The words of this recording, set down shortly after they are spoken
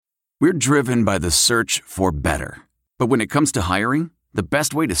We're driven by the search for better. But when it comes to hiring, the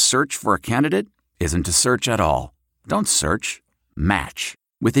best way to search for a candidate isn't to search at all. Don't search. Match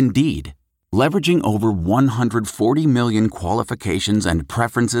with Indeed. Leveraging over 140 million qualifications and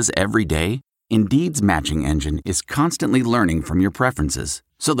preferences every day, Indeed's matching engine is constantly learning from your preferences.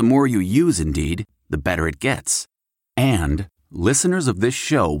 So the more you use Indeed, the better it gets. And listeners of this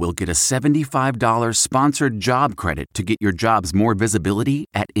show will get a $75 sponsored job credit to get your jobs more visibility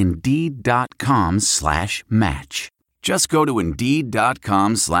at Indeed.com/match. Just go to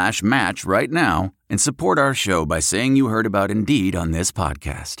Indeed.com/match right now and support our show by saying you heard about Indeed on this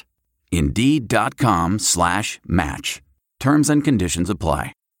podcast. Indeed.com/match. Terms and conditions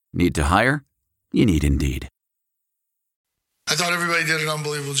apply. Need to hire? You need Indeed. I thought everybody did an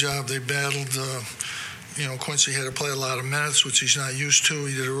unbelievable job. They battled. Quincy had to play a lot of minutes, which he's not used to.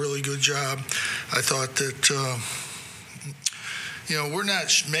 He did a really good job. I thought that, we're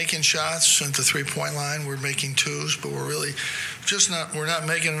not making shots at the three-point line. We're making twos, but we're not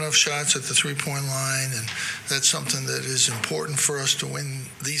making enough shots at the three-point line, and that's something that is important for us to win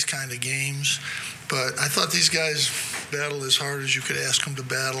these kind of games. But I thought these guys battled as hard as you could ask them to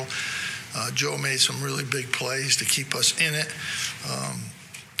battle. Joe made some really big plays to keep us in it.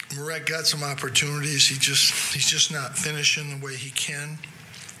 Marek got some opportunities. He's just not finishing the way he can.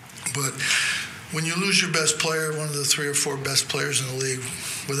 But when you lose your best player, one of the 3 or 4 best players in the league,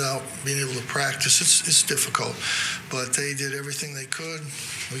 without being able to practice, it's difficult. But they did everything they could.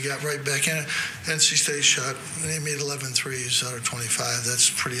 We got right back in it. NC State shot. They made 11 threes out of 25. That's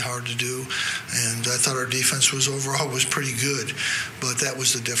pretty hard to do. And I thought our defense overall was pretty good. But that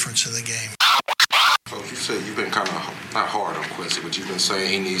was the difference in the game. Coach, you said you've been kind of not hard on Quincy, but you've been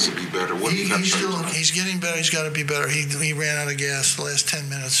saying he needs to be better. He's getting better. He's got to be better. He ran out of gas the last 10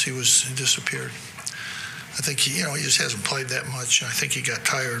 minutes. He disappeared. I think he just hasn't played that much. I think he got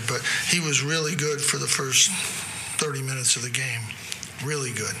tired, but he was really good for the first 30 minutes of the game.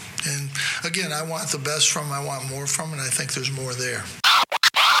 Really good. And again, I want the best from him. I want more from him, and I think there's more there.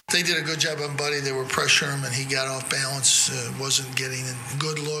 They did a good job on Buddy. They were pressuring him, and he got off balance, wasn't getting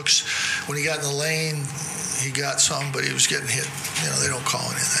good looks. When he got in the lane, he got some, but he was getting hit. They don't call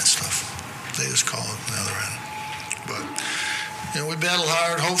any of that stuff. They just call it on the other end. But, we battle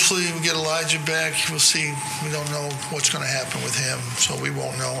hard. Hopefully we get Elijah back. We'll see. We don't know what's going to happen with him, so we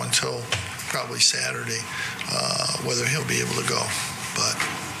won't know until probably Saturday whether he'll be able to go. But,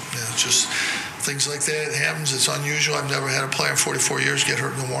 just things like that happens. It's unusual. I've never had a player in 44 years get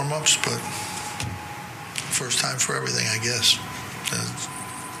hurt in the warm-ups, but first time for everything, I guess.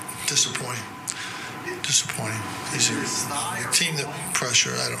 Disappointing. He's a team that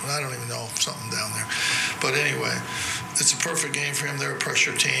pressure. I don't even know something down there. But anyway, it's a perfect game for him. They're a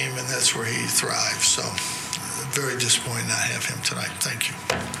pressure team, and that's where he thrives. So very disappointing not have him tonight. Thank you.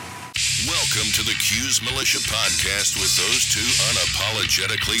 Welcome to the Q's Militia Podcast with those two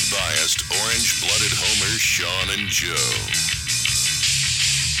unapologetically biased, orange-blooded homers, Sean and Joe.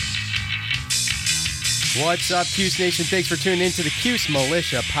 What's up, Q's Nation? Thanks for tuning in to the Q's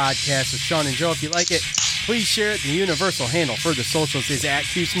Militia Podcast with Sean and Joe. If you like it, please share it. The universal handle for the socials is at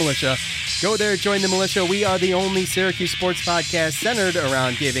Q's Militia. Go there, join the militia. We are the only Syracuse sports podcast centered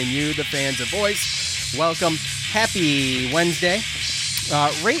around giving you, the fans, a voice. Welcome. Happy Wednesday.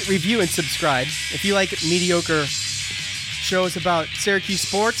 Rate, review, and subscribe. If you like mediocre shows about Syracuse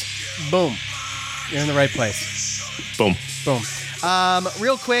sports, boom, you're in the right place. Boom.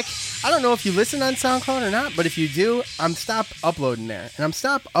 Real quick, I don't know if you listen on SoundCloud or not, but if you do, I'm stop uploading there. And I'm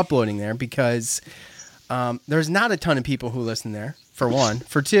stop uploading there because there's not a ton of people who listen there, for one.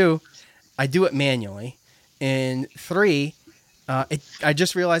 For two, I do it manually. And 3, I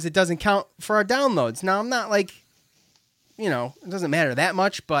just realized it doesn't count for our downloads. Now, I'm not like, it doesn't matter that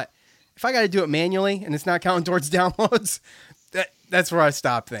much, but if I got to do it manually and it's not counting towards downloads, that's where I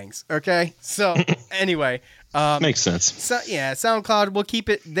stop things. Okay. So anyway, makes sense. So yeah, SoundCloud, we'll keep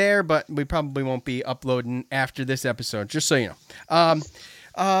it there, but we probably won't be uploading after this episode, just so you know.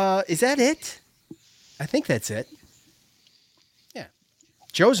 Is that it? I think that's it.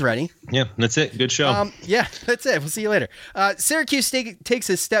 Joe's ready. Yeah, that's it. Good show. Yeah, that's it. We'll see you later. Syracuse takes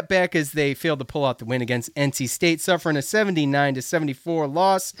a step back as they failed to pull out the win against NC State, suffering a 79-74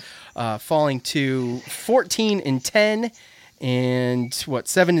 loss, falling to 14-10 and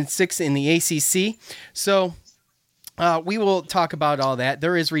 7-6 in the ACC. So we will talk about all that.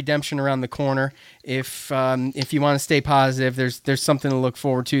 There is redemption around the corner. If you want to stay positive, there's something to look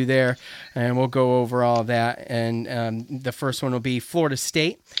forward to there, and we'll go over all of that. And the first one will be Florida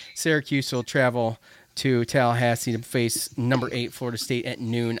State. Syracuse will travel to Tallahassee to face number 8 Florida State at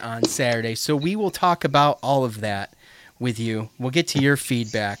noon on Saturday. So we will talk about all of that with you. We'll get to your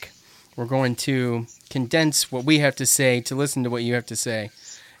feedback We're going to condense what we have to say to listen to what you have to say.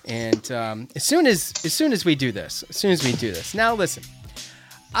 And as soon as we do this, now listen,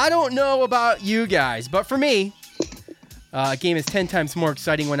 I don't know about you guys, but for me, a game is 10 times more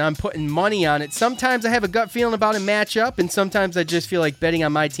exciting when I'm putting money on it. Sometimes I have a gut feeling about a matchup, and sometimes I just feel like betting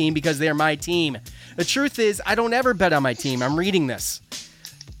on my team because they're my team. The truth is, I don't ever bet on my team. I'm reading this.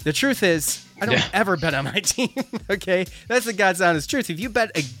 The truth is, I don't ever bet on my team. Okay, that's the God's honest truth.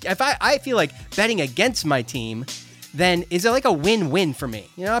 If I feel like betting against my team, then is it like a win-win for me?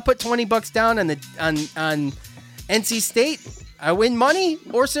 I put $20 down on NC State, I win money,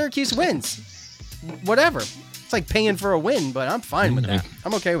 or Syracuse wins. Whatever. It's like paying for a win, but I'm fine with that.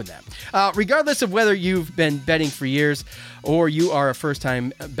 I'm okay with that. Regardless of whether you've been betting for years or you are a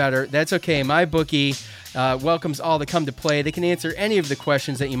first-time bettor, that's okay. MyBookie welcomes all to come to play. They can answer any of the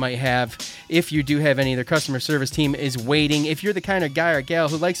questions that you might have. If you do have any, their customer service team is waiting. If you're the kind of guy or gal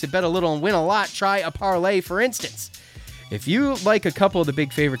who likes to bet a little and win a lot, try a parlay, for instance. If you like a couple of the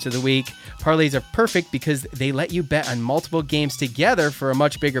big favorites of the week, parlays are perfect because they let you bet on multiple games together for a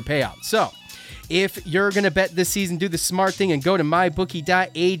much bigger payout. So, if you're going to bet this season, do the smart thing and go to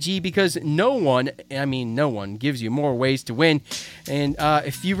mybookie.ag because no one gives you more ways to win. And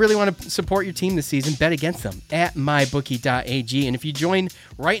if you really want to support your team this season, bet against them at mybookie.ag. And if you join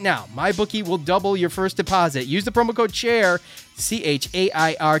right now, MyBookie will double your first deposit. Use the promo code CHAIR,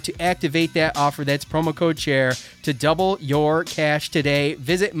 CHAIR, to activate that offer. That's promo code CHAIR to double your cash today.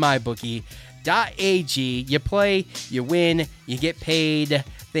 Visit mybookie.ag. You play, you win, you get paid.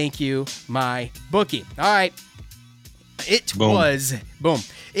 Thank you, MyBookie. All right. It was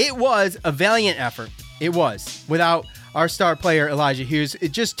a valiant effort. It was. Without our star player, Elijah Hughes.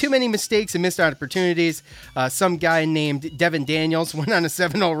 Just too many mistakes and missed opportunities. Some guy named Devin Daniels went on a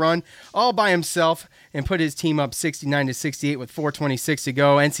 7-0 run all by himself and put his team up 69-68 with 4:26 to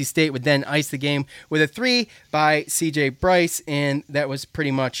go. NC State would then ice the game with a 3 by C.J. Bryce, and that was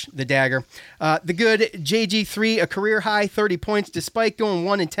pretty much the dagger. The good JG3, a career-high 30 points, despite going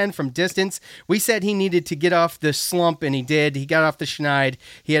 1-10 from distance. We said he needed to get off the slump, and he did. He got off the schneid.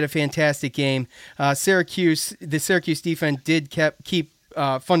 He had a fantastic game. The Syracuse defense did keep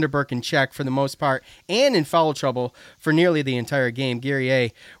Funderburk in check for the most part and in foul trouble for nearly the entire game. Guerrier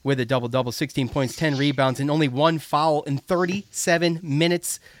with a double-double, 16 points, 10 rebounds, and only one foul in 37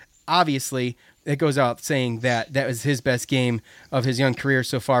 minutes. Obviously, it goes out saying that was his best game of his young career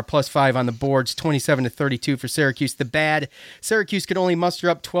so far. +5 on the boards, 27-32 for Syracuse. The bad, Syracuse could only muster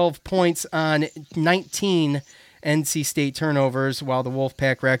up 12 points on 19 NC State turnovers, while the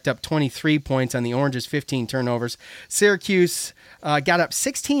Wolfpack racked up 23 points on the Orange's 15 turnovers. Syracuse got up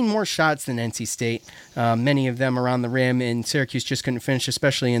 16 more shots than NC State, many of them around the rim, and Syracuse just couldn't finish,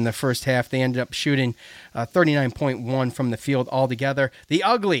 especially in the first half. They ended up shooting 39.1 from the field altogether. The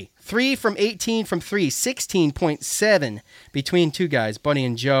ugly, 3 from 18 from 3, 16.7 between two guys, Buddy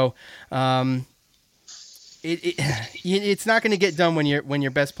and Joe. It's not going to get done when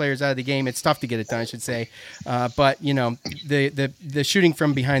your best player's out of the game. It's tough to get it done, I should say. But the shooting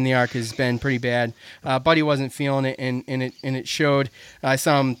from behind the arc has been pretty bad. Buddy wasn't feeling it, and it showed. I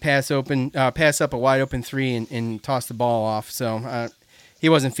saw him pass up a wide open 3 and toss the ball off. So he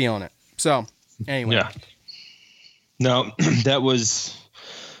wasn't feeling it. So anyway, yeah. No, that was.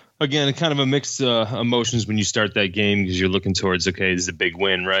 Again, kind of a mixed emotions when you start that game because you're looking towards, okay, this is a big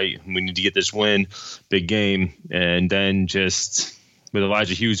win, right? We need to get this win, big game. And then just with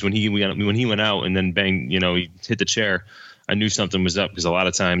Elijah Hughes, when he went out and then bang, he hit the chair, I knew something was up because a lot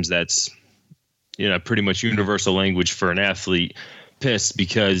of times that's, pretty much universal language for an athlete pissed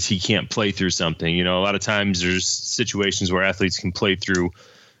because he can't play through something. A lot of times there's situations where athletes can play through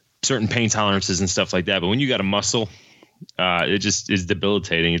certain pain tolerances and stuff like that. But when you got a muscle, it just is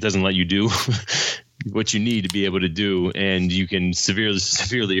debilitating. It doesn't let you do what you need to be able to do, and you can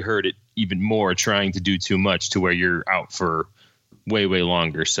severely hurt it even more trying to do too much to where you're out for way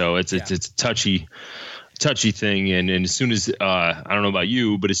longer. So it's a touchy thing. And as soon as I don't know about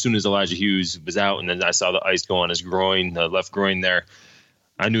you, but as soon as Elijah Hughes was out, and then I saw the ice go on his groin, the left groin there,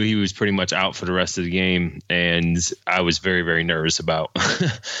 I knew he was pretty much out for the rest of the game, and I was very, very nervous about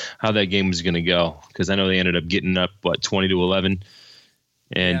how that game was going to go because I know they ended up getting up, 20-11.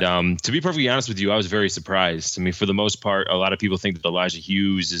 And to be perfectly honest with you, I was very surprised. I mean, for the most part, a lot of people think that Elijah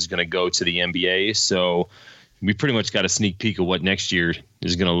Hughes is going to go to the NBA, so we pretty much got a sneak peek of what next year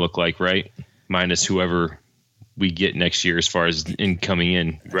is going to look like, right? Minus whoever we get next year as far as coming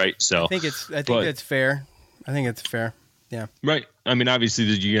in, right? So I think that's fair. I think it's fair. Yeah. Right. I mean, obviously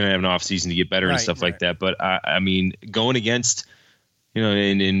you're going to have an off season to get better and stuff like that. But I mean, going against,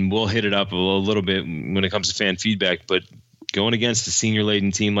 and we'll hit it up a little bit when it comes to fan feedback, but going against a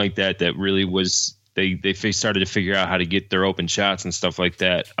senior-laden team like that really was they started to figure out how to get their open shots and stuff like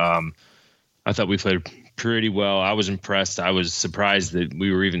that. I thought we played pretty well. I was impressed. I was surprised that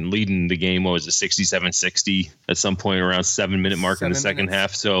we were even leading the game. What was it, 67-60 at some point around 7-minute mark in the second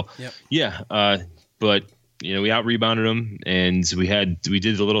half. So, but we out-rebounded them, and we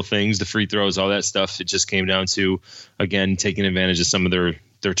did the little things, the free throws, all that stuff. It just came down to, again, taking advantage of some of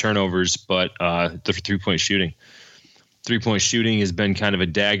their turnovers, but the three-point shooting. Three-point shooting has been kind of a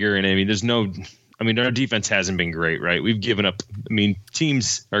dagger, and our defense hasn't been great, right? We've given up.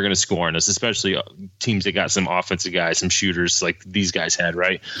 Teams are going to score on us, especially teams that got some offensive guys, some shooters like these guys had,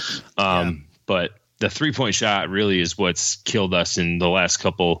 right? But the three-point shot really is what's killed us in the last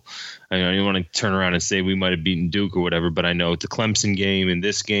couple. I don't want to turn around and say we might have beaten Duke or whatever, but I know the Clemson game and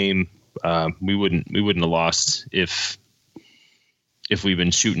this game, we wouldn't have lost if we've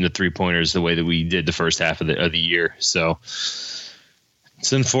been shooting the three-pointers the way that we did the first half of the year. So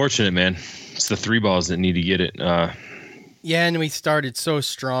it's unfortunate, man. It's the three balls that need to get it. Yeah, and we started so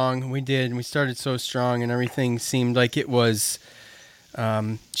strong. We did. We started so strong, and everything seemed like it was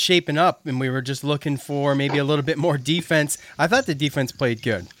shaping up, and we were just looking for maybe a little bit more defense. I thought the defense played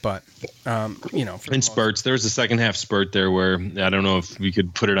good, but, in spurts. There was a second half spurt there where I don't know if we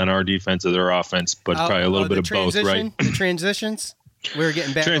could put it on our defense or their offense, but probably a little bit of both, right? The transitions? We were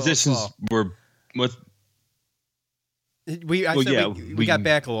getting back transitions a little slow. Were what? We got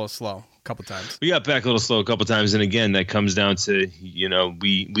back a little slow a couple times. We got back a little slow a couple times, and again, that comes down to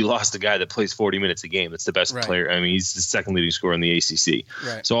we lost a guy that plays 40 minutes a game. That's the best player. He's the second leading scorer in the ACC.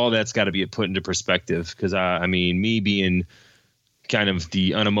 Right. So all that's got to be put into perspective because me being kind of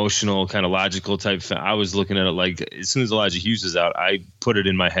the unemotional, kind of logical type, I was looking at it like as soon as Elijah Hughes is out, I put it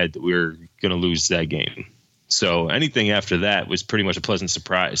in my head that we were going to lose that game. So anything after that was pretty much a pleasant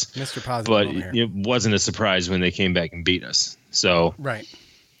surprise. Mr. Positive, but it wasn't a surprise when they came back and beat us. So right.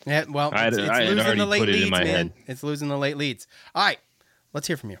 Yeah, well, I had already put it in my head. It's losing the late leads. All right, let's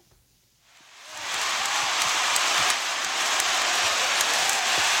hear from you.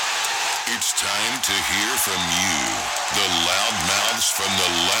 It's time to hear from you, the loudmouths from the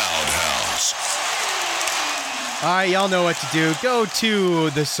Loud House. All right, y'all know what to do. Go to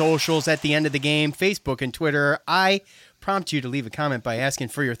the socials at the end of the game, Facebook and Twitter. I prompt you to leave a comment by asking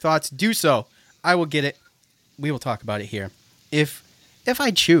for your thoughts. Do so. I will get it. We will talk about it here. If I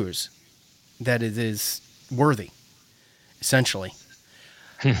choose that it is worthy, essentially.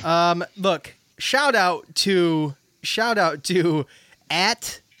 Look, shout out to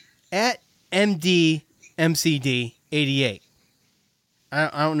at MDMCD88.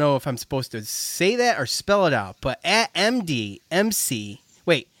 I don't know if I'm supposed to say that or spell it out, but at MDMCD88.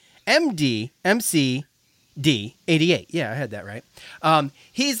 Yeah, I had that right.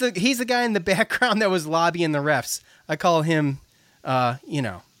 He's the guy in the background that was lobbying the refs. I call him,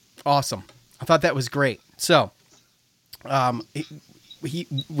 awesome. I thought that was great. So,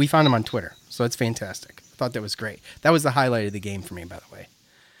 we found him on Twitter, so it's fantastic. I thought that was great. That was the highlight of the game for me, by the way.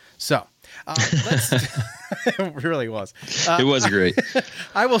 So, it really was. It was great.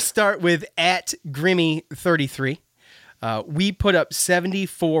 I will start with at Grimmy33. We put up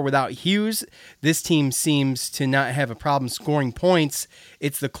 74 without Hughes. This team seems to not have a problem scoring points.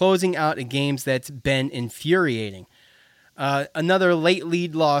 It's the closing out of games that's been infuriating. Another late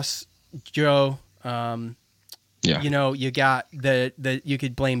lead loss, Joe. You got you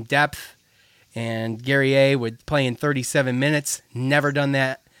could blame depth, and Gary A would play in 37 minutes. Never done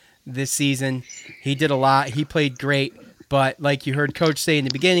that this season. He did a lot. He played great, but like you heard Coach say in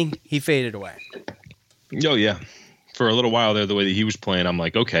the beginning, he faded away. Oh, yeah. For a little while there, the way that he was playing, I'm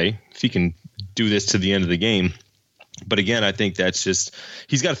like, okay, if he can do this to the end of the game. But again, I think that's just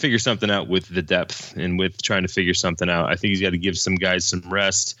he's got to figure something out with the depth and with trying to figure something out. I think he's got to give some guys some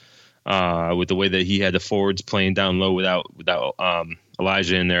rest with the way that he had the forwards playing down low without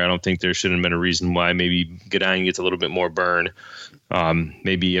Elijah in there. I don't think there shouldn't have been a reason why. Maybe Gadian gets a little bit more burn.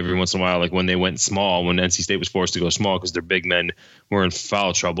 Maybe every once in a while, like when they went small, when NC State was forced to go small because their big men were in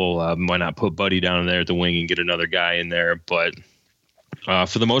foul trouble, why not put Buddy down there at the wing and get another guy in there? But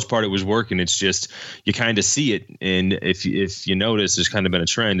for the most part, it was working. It's just you kind of see it. And if you notice, there's kind of been a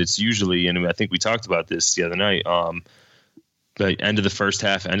trend. It's usually, and I think we talked about this the other night, the end of the first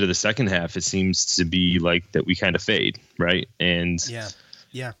half, end of the second half, it seems to be like that we kind of fade, right? And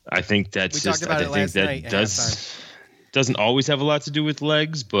yeah, I think that's just, I think that doesn't always have a lot to do with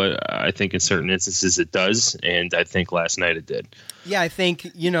legs, but I think in certain instances it does. And I think last night it did. Yeah, I think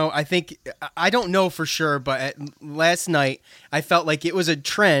I don't know for sure, but last night I felt like it was a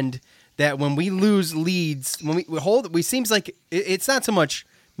trend that when we lose leads, when we seems like it's not so much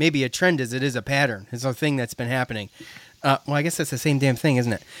maybe a trend as it is a pattern. It's a thing that's been happening. Well, I guess that's the same damn thing,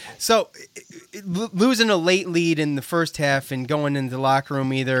 isn't it? So, losing a late lead in the first half and going into the locker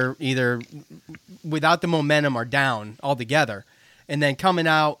room either without the momentum or down altogether, and then coming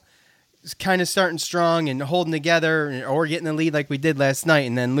out kind of starting strong and holding together or getting the lead like we did last night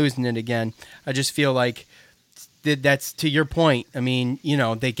and then losing it again. I just feel like that's to your point. I mean,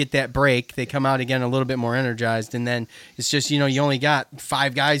 they get that break, they come out again a little bit more energized, and then it's just, you only got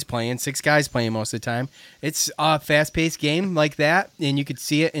 6 guys playing most of the time. It's a fast-paced game like that, and you could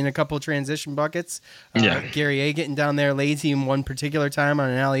see it in a couple of transition buckets. Gary A getting down there lazy in one particular time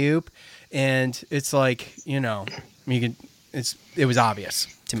on an alley-oop, and it's like, it was obvious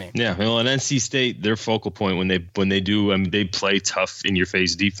to me. Yeah, well, and NC State, their focal point when they do, they play tough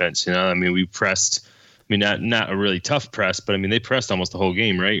in-your-face defense. We pressed. Not a really tough press, but they pressed almost the whole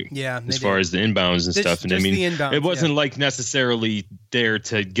game, right? Yeah. As far as the inbounds and stuff. And the inbounds, it wasn't like necessarily there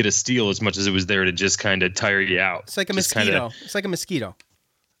to get a steal as much as it was there to just kind of tire you out. It's like a mosquito. It's like a mosquito.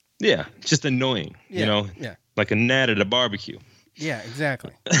 Yeah. Just annoying, Yeah. like a gnat at a barbecue. Yeah,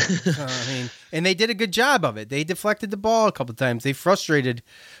 exactly. And they did a good job of it. They deflected the ball a couple times. They frustrated.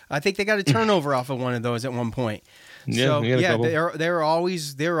 I think they got a turnover off of one of those at one point. Yeah, they're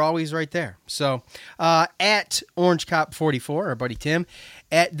always right there. So at Orange Cop 44, our buddy Tim,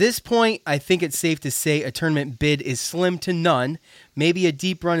 at this point, I think it's safe to say a tournament bid is slim to none. Maybe a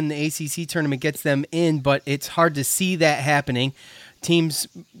deep run in the ACC tournament gets them in, but it's hard to see that happening. Team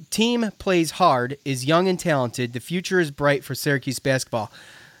plays hard, is young and talented. The future is bright for Syracuse basketball.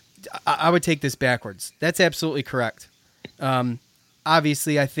 I would take this backwards. That's absolutely correct.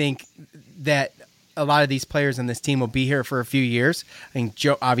 Obviously, I think that a lot of these players on this team will be here for a few years. I think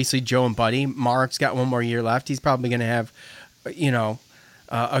Joe and Buddy. Mark's got one more year left. He's probably going to have,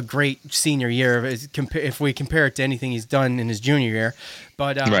 a great senior year if we compare it to anything he's done in his junior year.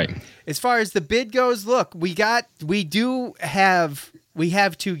 But right. As far as the bid goes, look, we have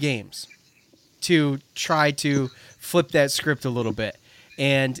 2 games to try to flip that script a little bit,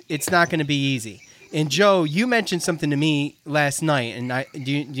 and it's not going to be easy. And Joe, you mentioned something to me last night, and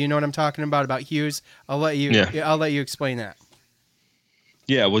do you know what I'm talking about Hughes? I'll let you explain that.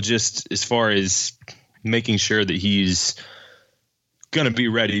 Yeah, well, just as far as making sure that he's going to be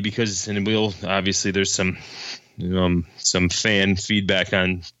ready, because obviously there's some fan feedback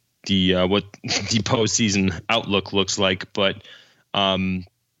on the what the postseason outlook looks like, but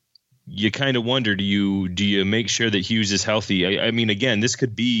you kind of wonder, do you make sure that Hughes is healthy? Again, this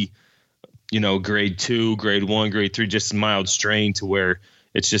could be grade 2, grade 1, grade 3, just a mild strain to where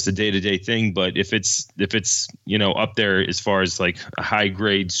it's just a day-to-day thing. But if it's up there as far as like a high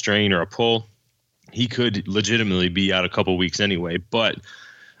grade strain or a pull, he could legitimately be out a couple weeks anyway. But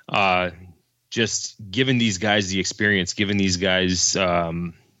just giving these guys the experience, giving these guys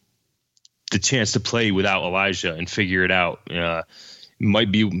the chance to play without Elijah and figure it out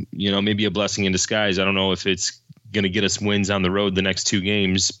might be, maybe a blessing in disguise. I don't know if it's going to get us wins on the road the next 2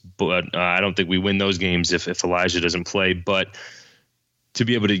 games, but I don't think we win those games if Elijah doesn't play. But to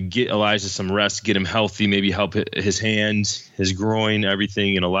be able to get Elijah some rest, get him healthy, maybe help his hand, his groin,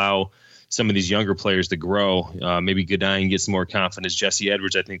 everything, and allow some of these younger players to grow. Maybe Godine get some more confidence. Jesse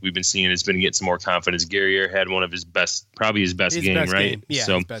Edwards, I think we've been seeing, has been getting some more confidence. Gary Ayer had one of his best, probably his best game, right? Yeah,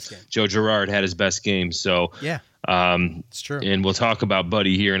 so his best game. Joe Girard had his best game. So yeah. It's true. And we'll talk about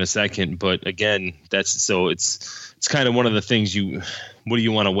Buddy here in a second, but again, it's kind of one of the things what do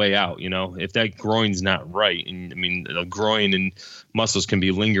you want to weigh out? If that groin's not right, and the groin and muscles can be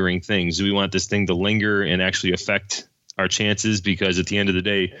lingering things. Do we want this thing to linger and actually affect our chances? Because at the end of the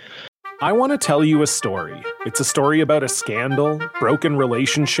day, I want to tell you a story. It's a story about a scandal, broken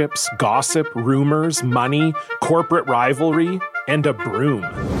relationships, gossip, rumors, money, corporate rivalry, and a broom.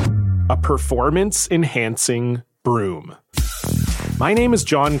 A performance-enhancing broom. My name is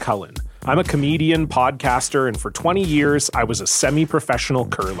John Cullen. I'm a comedian, podcaster, and for 20 years, I was a semi-professional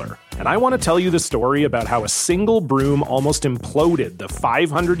curler. And I want to tell you the story about how a single broom almost imploded the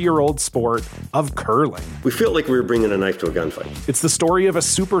 500-year-old sport of curling. We felt like we were bringing a knife to a gunfight. It's the story of a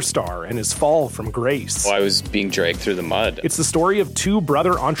superstar and his fall from grace. Well, I was being dragged through the mud. It's the story of 2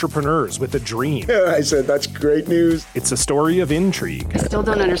 brother entrepreneurs with a dream. I said, that's great news. It's a story of intrigue. I still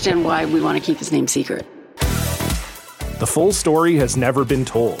don't understand why we want to keep his name secret. The full story has never been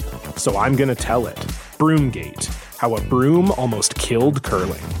told, so I'm going to tell it. Broomgate, how a broom almost killed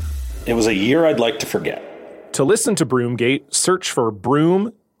curling. It was a year I'd like to forget. To listen to Broomgate, search for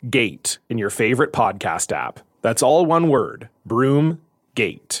Broomgate in your favorite podcast app. That's all one word,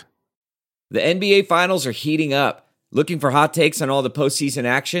 Broomgate. The NBA Finals are heating up. Looking for hot takes on all the postseason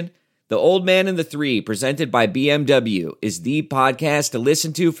action? The Old Man and the Three, presented by BMW, is the podcast to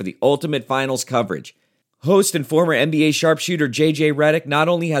listen to for the ultimate finals coverage. Host and former NBA sharpshooter JJ Redick not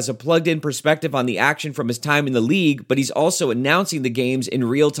only has a plugged-in perspective on the action from his time in the league, but he's also announcing the games in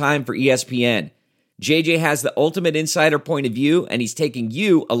real time for ESPN. JJ has the ultimate insider point of view, and he's taking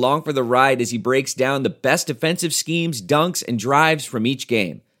you along for the ride as he breaks down the best defensive schemes, dunks, and drives from each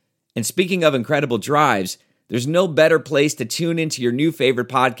game. And speaking of incredible drives, there's no better place to tune into your new favorite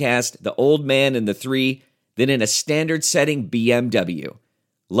podcast, The Old Man and the Three, than in a standard-setting BMW.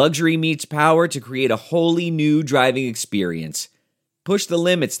 Luxury meets power to create a wholly new driving experience. Push the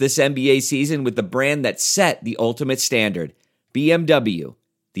limits this NBA season with the brand that set the ultimate standard. BMW,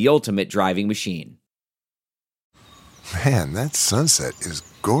 the ultimate driving machine. Man, that sunset is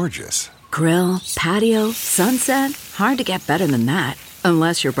gorgeous. Grill, patio, sunset. Hard to get better than that.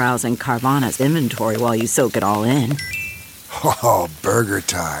 Unless you're browsing Carvana's inventory while you soak it all in. Oh, burger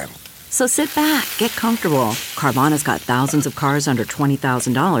time. So sit back, get comfortable. Carvana's got thousands of cars under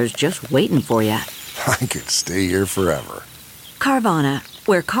 $20,000 just waiting for you. I could stay here forever. Carvana,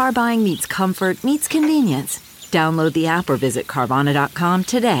 where car buying meets comfort meets convenience. Download the app or visit Carvana.com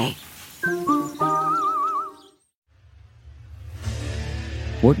today.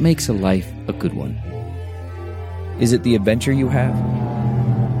 What makes a life a good one? Is it the adventure you have?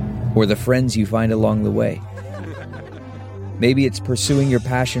 Or the friends you find along the way? Maybe it's pursuing your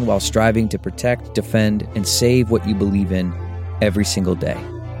passion while striving to protect, defend, and save what you believe in every single day.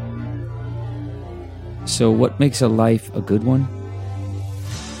 So what makes a life a good one?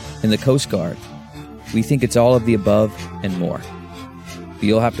 In the Coast Guard, we think it's all of the above and more. But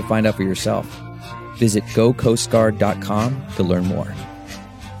you'll have to find out for yourself. Visit gocoastguard.com to learn more.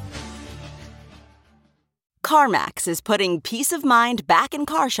 CarMax is putting peace of mind back in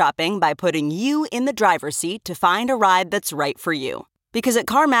car shopping by putting you in the driver's seat to find a ride that's right for you. Because at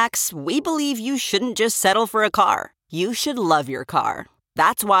CarMax, we believe you shouldn't just settle for a car. You should love your car.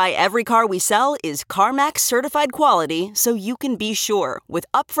 That's why every car we sell is CarMax certified quality, so you can be sure with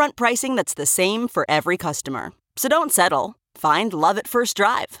upfront pricing that's the same for every customer. So don't settle. Find love at first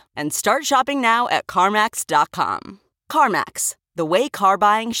drive and start shopping now at CarMax.com. CarMax, the way car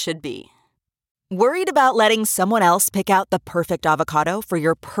buying should be. Worried about letting someone else pick out the perfect avocado for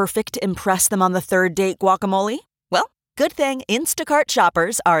your perfect impress-them-on-the-third-date guacamole? Well, good thing Instacart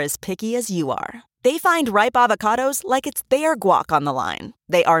shoppers are as picky as you are. They find ripe avocados like it's their guac on the line.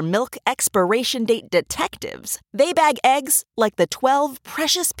 They are milk expiration date detectives. They bag eggs like the 12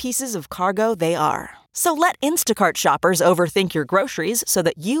 precious pieces of cargo they are. So let Instacart shoppers overthink your groceries so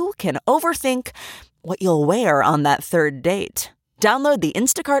that you can overthink what you'll wear on that third date. Download the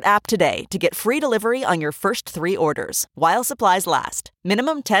Instacart app today to get free delivery on your first 3 orders, while supplies last.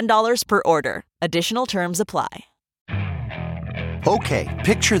 Minimum $10 per order. Additional terms apply. Okay,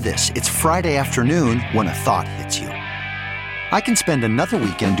 picture this. It's Friday afternoon when a thought hits you. I can spend another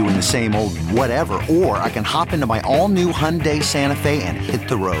weekend doing the same old whatever, or I can hop into my all-new Hyundai Santa Fe and hit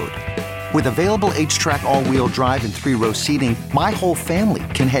the road. With available H-Track all-wheel drive and 3-row seating, my whole family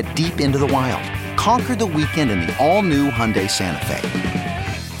can head deep into the wild. Conquer the weekend in the all-new Hyundai Santa Fe.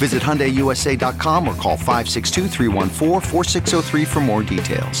 Visit HyundaiUSA.com or call 562-314-4603 for more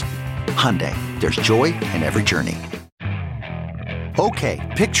details. Hyundai, there's joy in every journey. Okay,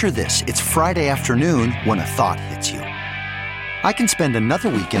 picture this. It's Friday afternoon when a thought hits you. I can spend another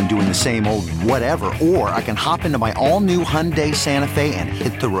weekend doing the same old whatever, or I can hop into my all-new Hyundai Santa Fe and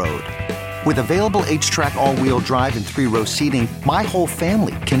hit the road. With available H-Track all-wheel drive and 3-row seating, my whole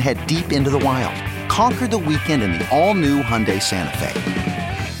family can head deep into the wild. Conquer the weekend in the all-new Hyundai Santa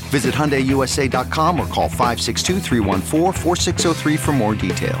Fe. Visit HyundaiUSA.com or call 562-314-4603 for more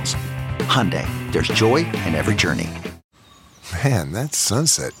details. Hyundai, there's joy in every journey. Man, that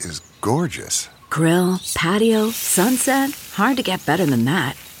sunset is gorgeous. Grill, patio, sunset. Hard to get better than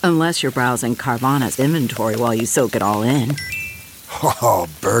that. Unless you're browsing Carvana's inventory while you soak it all in. Oh,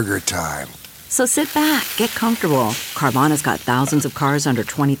 burger time. So sit back, get comfortable. Carvana's got thousands of cars under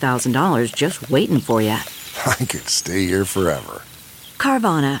 $20,000 just waiting for you. I could stay here forever.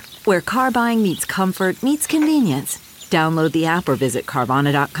 Carvana, where car buying meets comfort meets convenience. Download the app or visit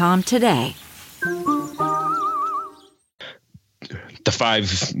Carvana.com today.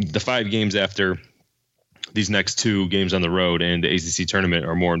 The five games after these next 2 games on the road and the ACC tournament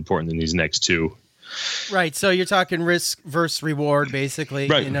are more important than these next 2. Right, so you're talking risk versus reward, basically.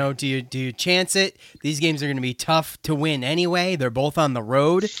 Right. You know, do you chance it? These games are going to be tough to win anyway. They're both on the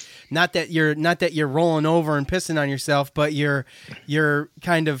road. Not that you're rolling over and pissing on yourself, but you're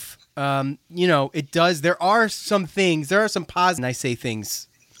kind of it does. There are some positives. And I say things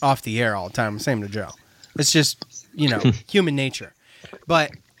off the air all the time. I'm saying to Joe, it's just human nature.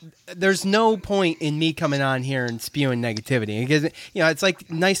 But there's no point in me coming on here and spewing negativity because, it's like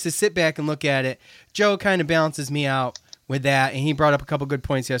nice to sit back and look at it. Joe kind of balances me out with that, and he brought up a couple good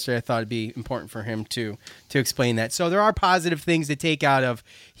points yesterday. I thought it'd be important for him to explain that. So there are positive things to take out of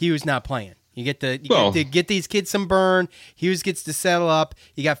Hughes not playing. You get to get these kids some burn. Hughes gets to settle up.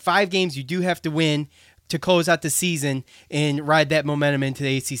 You got 5 games you do have to win to close out the season and ride that momentum into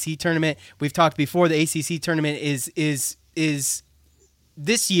the ACC tournament. We've talked before. The ACC tournament is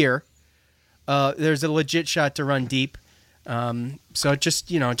this year. There's a legit shot to run deep. So it just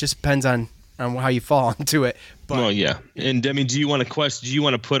depends on how you fall into it. But, well, yeah. And I mean, do you want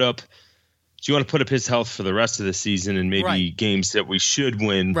to put up his health for the rest of the season and maybe games that we should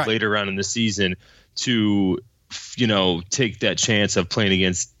win later on in the season to, take that chance of playing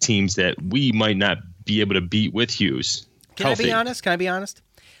against teams that we might not be able to beat with Hughes? Can I be honest?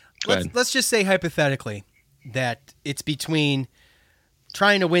 Let's just say hypothetically that it's between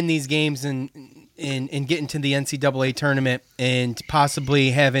trying to win these games and getting to the NCAA tournament and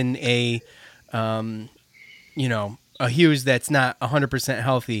possibly having a Hughes that's not 100%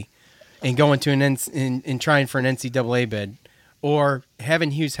 healthy and going to and trying for an NCAA bid, or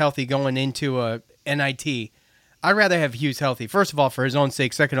having Hughes healthy going into a NIT. I'd rather have Hughes healthy. First of all, for his own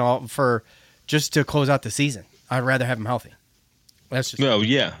sake. Second of all, for just to close out the season. I'd rather have him healthy. That's just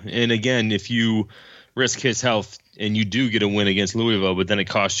yeah. And again, if you risk his health and you do get a win against Louisville, but then it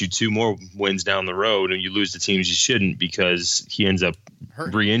costs you 2 more wins down the road and you lose the teams you shouldn't because he ends up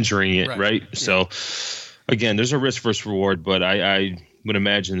re-injuring it, right? Yeah. So, again, there's a risk versus reward, but I would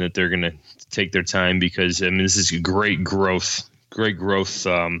imagine that they're going to take their time because, this is great growth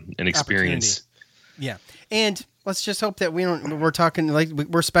and experience. Yeah. And let's just hope that we're talking like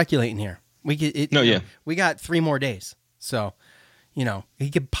we're speculating here. We got 3 more days. So, he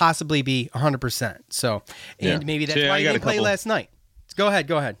could possibly be 100%. So, maybe that's why he didn't play last night. Go ahead.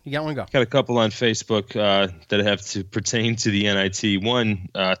 You got one to go. Got a couple on Facebook that have to pertain to the NIT. One,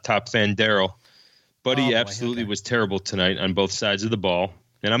 top fan Daryl. Buddy was terrible tonight on both sides of the ball.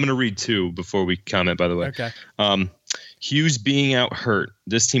 And I'm going to read 2 before we comment, by the way. Okay. Hughes being out hurt.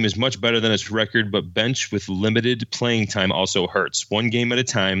 This team is much better than its record, but bench with limited playing time also hurts. 1 game at a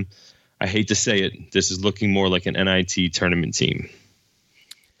time. I hate to say it. This is looking more like an NIT tournament team.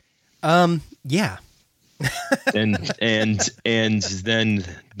 Yeah. and then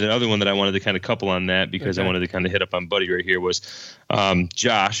the other one that I wanted to kind of couple on that because I wanted to kind of hit up on Buddy right here was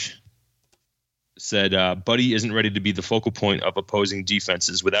Josh said Buddy isn't ready to be the focal point of opposing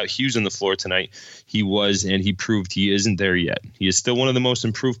defenses. Without Hughes on the floor tonight, he was, and he proved he isn't there yet. He is still one of the most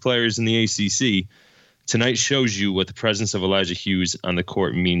improved players in the ACC. Tonight shows you what the presence of Elijah Hughes on the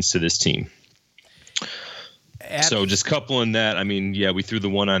court means to this team. So just coupling that, we threw the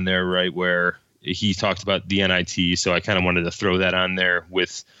one on there, right, where he talked about the NIT, so I kind of wanted to throw that on there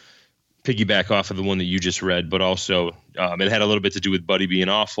with piggyback off of the one that you just read, but also it had a little bit to do with Buddy being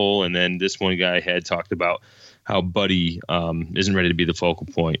awful, and then this one guy had talked about how Buddy isn't ready to be the focal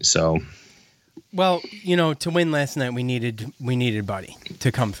point. So, well, to win last night, we needed Buddy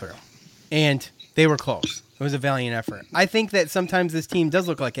to come through, and they were close. It was a valiant effort. I think that sometimes this team does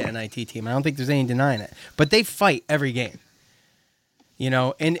look like an NIT team. I don't think there's any denying it, but they fight every game.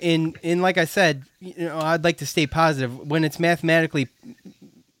 And like I said, I'd like to stay positive when it's mathematically.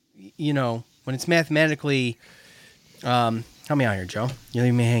 When it's mathematically, help me out here, Joe. You're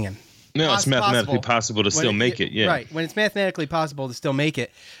leaving me hanging. No, it's mathematically possible to still make it. Yeah, right. When it's mathematically possible to still make it,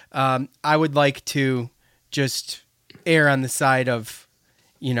 I would like to just err on the side of,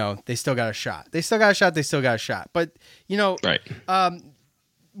 they still got a shot. They still got a shot. But right.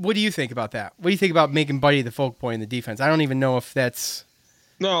 What do you think about that? What do you think about making Buddy the focal point in the defense? I don't even know if that's.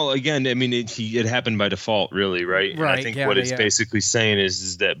 No, again, it happened by default, really, right? Right. And I think what it's basically saying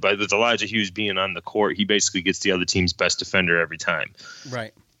is that with Elijah Hughes being on the court, he basically gets the other team's best defender every time.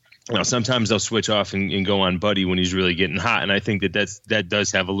 Right. Now, sometimes they'll switch off and go on Buddy when he's really getting hot, and I think that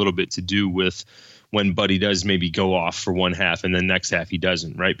does have a little bit to do with when Buddy does maybe go off for one half and then next half he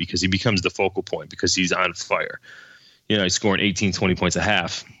doesn't, right? Because he becomes the focal point because he's on fire. He's scoring 18, 20 points a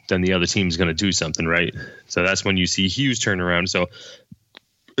half, then the other team's going to do something, right? So that's when you see Hughes turn around. So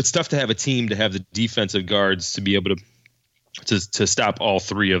it's tough to have a team to have the defensive guards to be able to stop all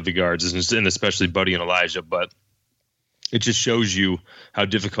 3 of the guards, and especially Buddy and Elijah. But it just shows you how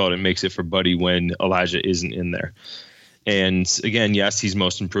difficult it makes it for Buddy when Elijah isn't in there. And again, yes, he's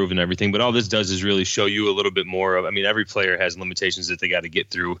most improved and everything, but all this does is really show you a little bit more of, every player has limitations that they got to get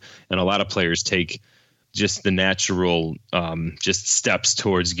through, and a lot of players take just the natural just steps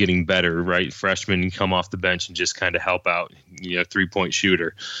towards getting better, right? Freshman come off the bench and just kind of help out, 3-point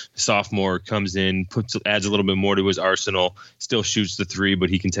shooter. Sophomore comes in, adds a little bit more to his arsenal, still shoots the three, but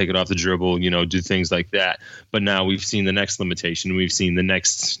he can take it off the dribble, do things like that. But now we've seen the next limitation. We've seen the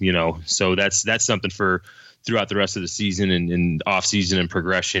next, so that's something for throughout the rest of the season and off season and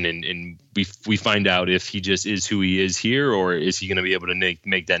progression. And we find out if he just is who he is here, or is he going to be able to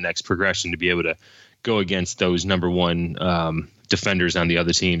make that next progression to be able to go against those number one defenders on the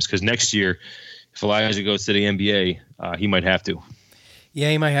other teams. Because next year, if Elijah goes to the NBA, he might have to. Yeah,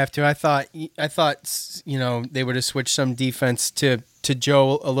 he might have to. I thought they would have switched some defense to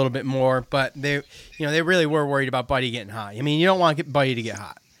Joe a little bit more, but they really were worried about Buddy getting hot. I mean, you don't want Buddy to get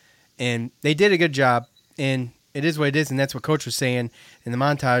hot, and they did a good job. And it is what it is, and that's what Coach was saying in the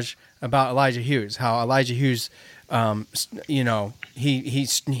montage about Elijah Hughes. How Elijah Hughes,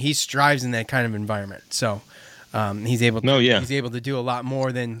 he strives in that kind of environment. So he's able to do a lot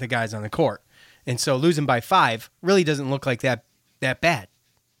more than the guys on the court. And so losing by 5 really doesn't look like that bad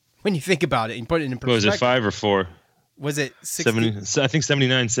when you think about it and put it in perspective. Was it 5 or 4? Was it 60? I think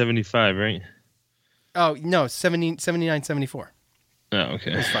 79-75, right? Oh no, 79-74. Oh,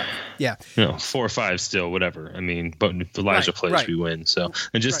 okay. It's 5. Yeah. 4 or 5 still, whatever. I mean, but if Elijah plays, we win. So,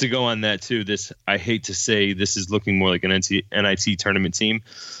 and just to go on that too, I hate to say this is looking more like an NIT tournament team.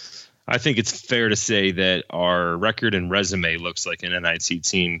 I think it's fair to say that our record and resume looks like an NIT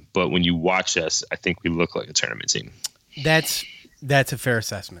team, but when you watch us, I think we look like a tournament team. That's a fair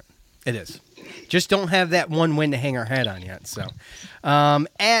assessment. It is. Just don't have that one win to hang our hat on yet. So, hold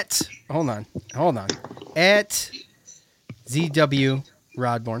on. At ZW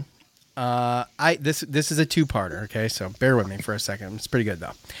Rodborn. This is a 2-parter, okay? So bear with me for a second. It's pretty good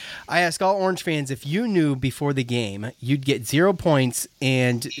though. I ask all Orange fans, if you knew before the game you'd get 0 points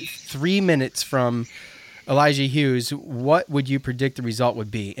and 3 minutes from Elijah Hughes, what would you predict the result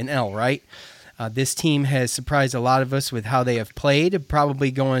would be? An L, right? This team has surprised a lot of us with how they have played,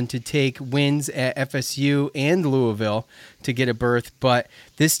 probably going to take wins at FSU and Louisville to get a berth, but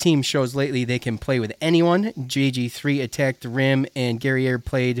this team shows lately they can play with anyone. JG3 attacked the rim, and Guerrier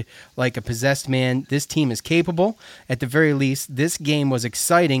played like a possessed man. This team is capable. At the very least, this game was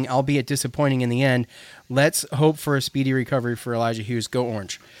exciting, albeit disappointing in the end. Let's hope for a speedy recovery for Elijah Hughes. Go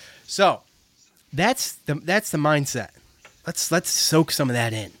Orange. So that's the mindset. Let's soak some of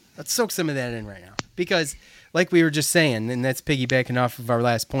that in. Let's soak some of that in right now. Because, like we were just saying, and that's piggybacking off of our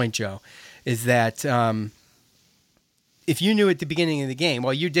last point, Joe, is that if you knew at the beginning of the game,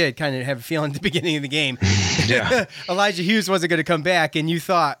 well, you did kind of have a feeling at the beginning of the game, Elijah Hughes wasn't going to come back, and you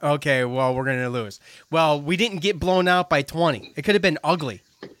thought, okay, well, we're going to lose. Well, we didn't get blown out by 20. It could have been ugly.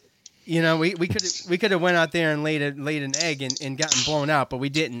 We could have went out there and laid an egg and gotten blown out, but we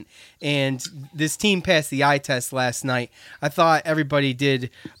didn't. And this team passed the eye test last night. I thought everybody did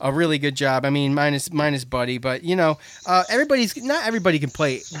a really good job. I mean, minus Buddy, but not everybody can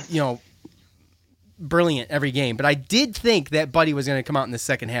play brilliant every game. But I did think that Buddy was going to come out in the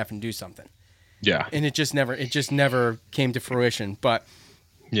second half and do something. Yeah, and it just never came to fruition. But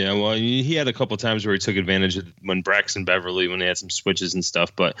yeah, well, he had a couple times where he took advantage of when Braxton Beverly, when they had some switches and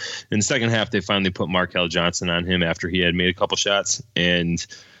stuff. But in the second half, they finally put Markel Johnson on him after he had made a couple shots, and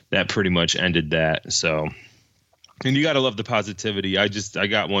that pretty much ended that. So, and you got to love the positivity. I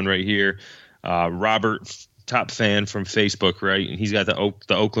got one right here. Robert, top fan from Facebook, right? And he's got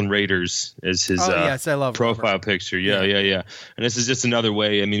the Oakland Raiders as his yes, I love profile Robert. Picture. Yeah. And this is just another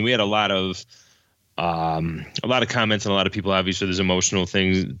way. I mean, we had a lot of comments and a lot of people, obviously there's emotional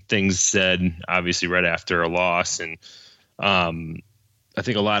things said, obviously right after a loss. And I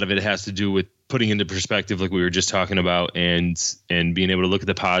think a lot of it has to do with putting into perspective, like we were just talking about, and being able to look at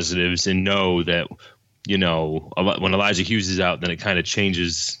the positives and know that, when Elijah Hughes is out, then it kind of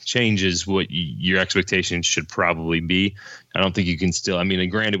changes what your expectations should probably be. I don't think you can still,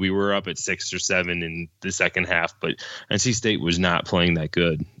 and granted we were up at 6 or 7 in the second half, but NC State was not playing that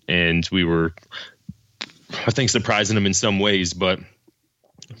good. And we were, I think, surprising them in some ways, but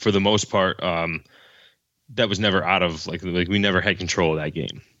for the most part, that was never out of like we never had control of that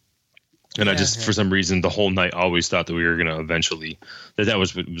game. And for some reason, the whole night always thought that we were going to eventually, that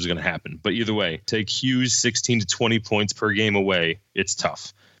was what was going to happen. But either way, take Hughes 16 to 20 points per game away. It's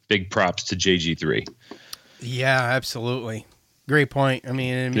tough. Big props to JG3. Yeah, absolutely. Great point.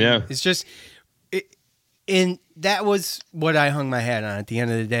 It's just, and that was what I hung my hat on at the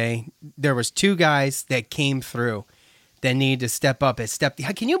end of the day. There was 2 guys that came through that needed to step up.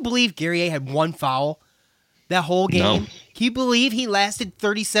 Can you believe Guerrier had 1 foul that whole game? No. Can you believe he lasted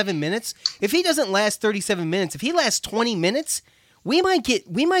 37 minutes? If he doesn't last 37 minutes, if he lasts 20 minutes, we might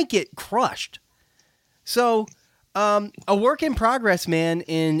get crushed. So, a work in progress, man.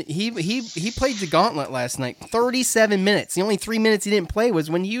 And he played the gauntlet last night. 37 minutes. The only 3 minutes he didn't play was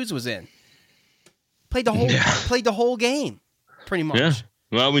when Hughes was in. Played the whole game, pretty much. Yeah.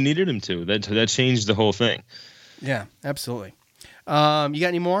 Well, we needed him to. That changed the whole thing. Yeah, absolutely. You got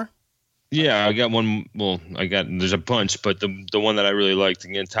any more? Yeah, I got one. Well, there's a bunch, but the one that I really liked,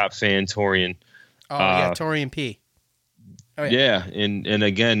 again, top fan, Torian. Oh, yeah, Torian P. Oh, yeah. And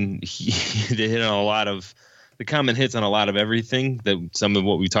again, they hit on a lot of, the comment hits on a lot of everything, that some of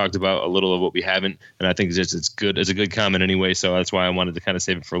what we talked about, a little of what we haven't. And I think it's good. It's a good comment anyway. So that's why I wanted to kind of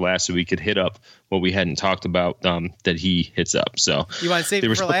save it for last so we could hit up what we hadn't talked about that he hits up. So you want to save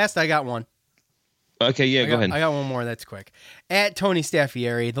it for last? I got one. Okay, yeah, go ahead. I got one more that's quick. At Tony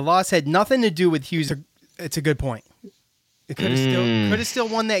Staffieri, the loss had nothing to do with Hughes. It's a good point. It could have still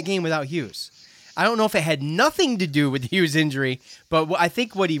won that game without Hughes. I don't know if it had nothing to do with Hughes' injury, but I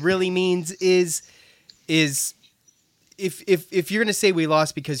think what he really means is if you're going to say we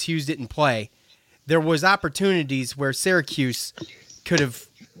lost because Hughes didn't play, there was opportunities where Syracuse could have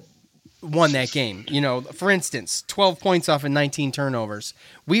won that game. You know, for instance, 12 points off of 19 turnovers.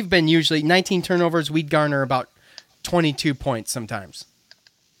 We've been usually 19 turnovers. We'd garner about 22 points sometimes.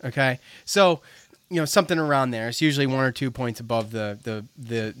 Okay. So, you know, something around there. It's usually 1 or 2 points above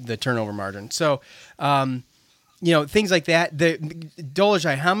the turnover margin. So, you know, things like that. The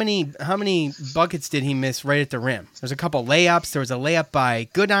Dolezaj, how many buckets did he miss right at the rim? There's a couple layups. There was a layup by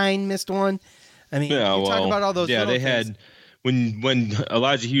Goodine, missed one. I mean, talk about all those. Yeah, they things. had. When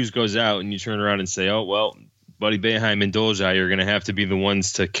Elijah Hughes goes out and you turn around and say, oh, well, Buddy Boeheim and Dolezaj are going to have to be the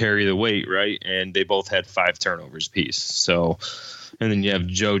ones to carry the weight, right? And they both had 5 turnovers apiece. So, and then you have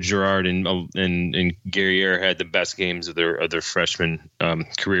Joe Girard and Gary Ayer had the best games of their freshman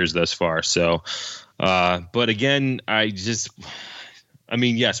careers thus far. So, but again, yes,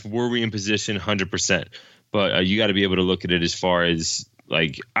 were we in position? 100%. But you got to be able to look at it as far as,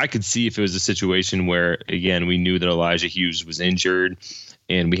 like, I could see if it was a situation where, again, we knew that Elijah Hughes was injured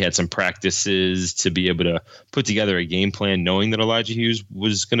and we had some practices to be able to put together a game plan knowing that Elijah Hughes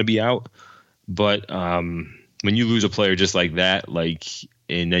was going to be out. But when you lose a player just like that,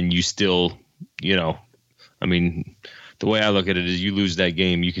 and then you still, you know, I mean, the way I look at it is you lose that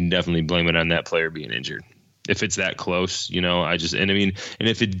game, you can definitely blame it on that player being injured. If it's that close, you know, and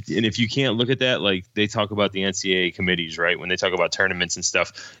if you can't look at that, like they talk about the NCAA committees, right? When they talk about tournaments and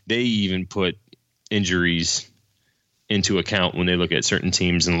stuff, they even put injuries into account when they look at certain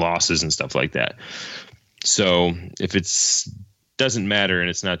teams and losses and stuff like that. So if it's doesn't matter and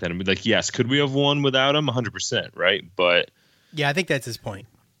it's not that, like, yes, could we have won without him? 100%, right? But yeah, I think that's his point.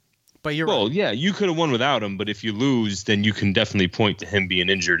 But you're well, right. Yeah, you could have won without him, but if you lose, then you can definitely point to him being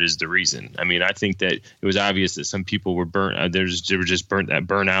injured as the reason. I mean, I think that it was obvious that some people were burnt. They were just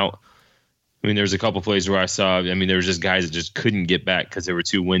burnout. I mean, there was a couple plays where I saw. I mean, there was just guys that just couldn't get back because they were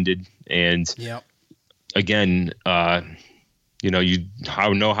too winded. And again, you know, I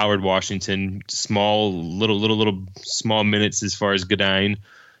know Howard Washington, little small minutes as far as Goodine,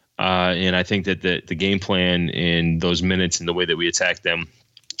 and I think that the game plan and those minutes and the way that we attacked them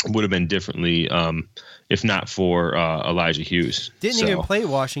would have been differently if not for Elijah Hughes. Didn't even play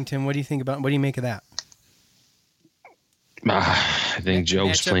Washington. What do you think about? What do you make of that? I think Joe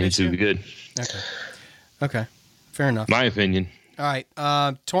was playing too good. Okay, fair enough. My opinion. All right,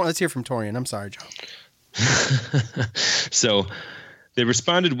 let's hear from Torian. I'm sorry, Joe. So they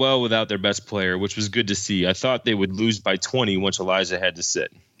responded well without their best player, which was good to see. I thought they would lose by 20 once Elijah had to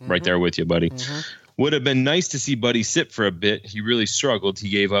sit. Right there with you, buddy. Would have been nice to see Buddy sit for a bit. He really struggled. He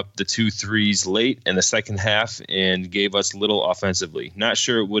gave up the 2 threes late in the second half and gave us little offensively. Not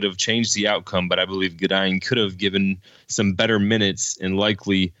sure it would have changed the outcome, but I believe Goodine could have given some better minutes and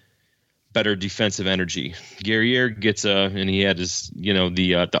likely better defensive energy. Gary Ayer gets and he had his, you know,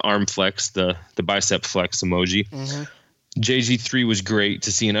 the arm flex, the bicep flex emoji. JG3 was great.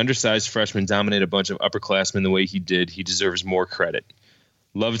 To see an undersized freshman dominate a bunch of upperclassmen the way he did, he deserves more credit.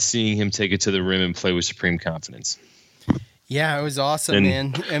 Loved seeing him take it to the rim and play with supreme confidence. Yeah, it was awesome,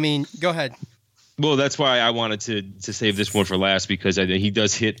 man. I mean, go ahead. Well, that's why I wanted to save this one for last, because I think he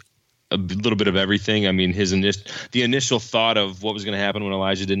does hit a little bit of everything. I mean, the initial thought of what was going to happen when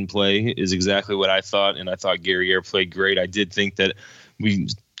Elijah didn't play is exactly what I thought, and I thought Gary Ayer played great. I did think that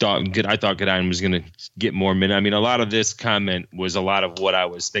I thought Goodine was going to get more minutes. I mean, a lot of this comment was a lot of what I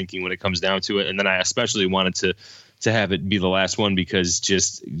was thinking when it comes down to it, and then I especially wanted to have it be the last one because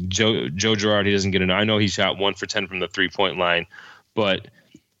just Joe Girard, he doesn't get enough. I know he shot 1 for 10 from the 3-point line, but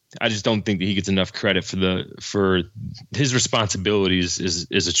I just don't think that he gets enough credit for his responsibilities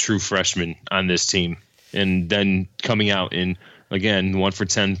as a true freshman on this team. And then coming out and again, 1 for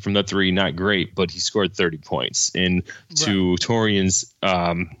 10 from the three, not great, but he scored 30 points. And to Torian's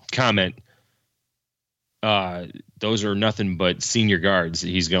comment, those are nothing but senior guards that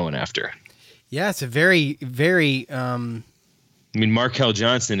he's going after. Yeah, it's a very, very. I mean, Markel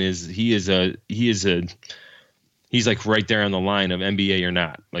Johnson he's like right there on the line of NBA or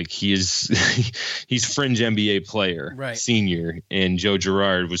not. Like he's fringe NBA player, right? Senior, and Joe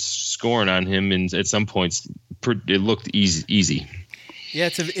Girard was scoring on him, and at some points it looked easy. Yeah,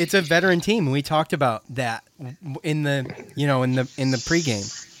 it's a veteran team. We talked about that in the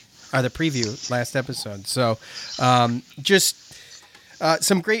pregame or the preview last episode. So just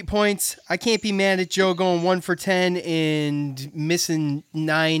some great points. I can't be mad at Joe going 1 for 10 and missing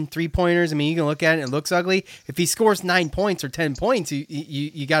 9 3-pointers. I mean, you can look at it; it looks ugly. If he scores 9 points or 10 points,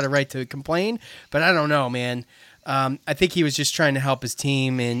 you got a right to complain. But I don't know, man. I think he was just trying to help his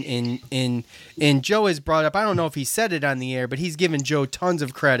team, and Joe has brought up, I don't know if he said it on the air, but he's given Joe tons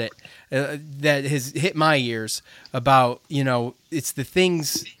of credit that has hit my ears about, it's the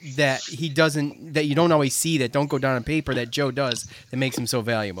things that he doesn't, that you don't always see, that don't go down on paper, that Joe does, that makes him so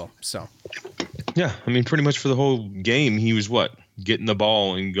valuable. So, yeah, I mean, pretty much for the whole game, he was getting the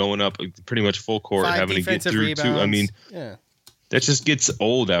ball and going up pretty much full court, 5 having to get through rebounds. 2. I mean, yeah. That just gets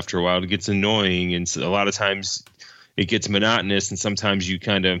old after a while. It gets annoying, and a lot of times it gets monotonous, and sometimes you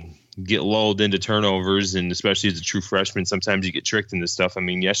kind of get lulled into turnovers, and especially as a true freshman, sometimes you get tricked into stuff. I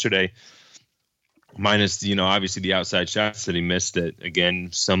mean, yesterday, minus, obviously the outside shots that he missed, that, again,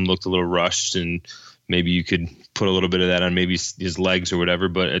 some looked a little rushed, and maybe you could put a little bit of that on maybe his legs or whatever,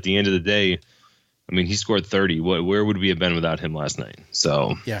 but at the end of the day, I mean, he scored 30. Where would we have been without him last night?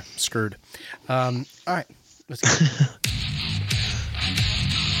 So yeah, screwed. All right, let's go.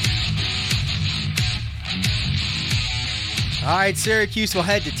 All right, Syracuse will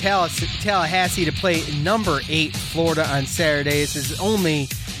head to Tallahassee to play number 8 Florida on Saturday. This is only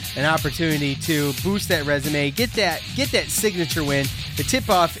an opportunity to boost that resume, get that signature win. The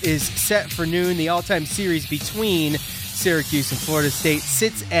tip-off is set for noon. The all-time series between Syracuse and Florida State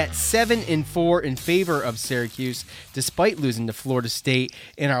sits at 7-4 in favor of Syracuse, despite losing to Florida State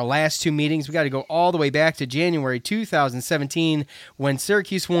in our last 2 meetings. We got to go all the way back to January 2017 when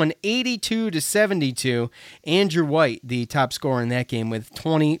Syracuse won 82-72. Andrew White, the top scorer in that game, with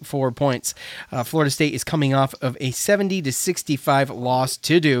 24 points. Florida State is coming off of a 70-65 loss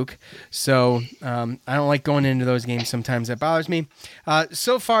to Duke, so I don't like going into those games. Sometimes that bothers me.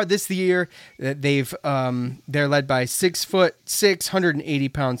 So far this year, they're led by 6'6",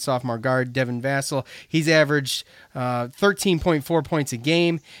 180-pound sophomore guard Devin Vassell. He's averaged 13.4 points a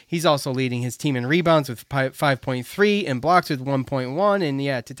game. He's also leading his team in rebounds with 5.3 and blocks with 1.1. And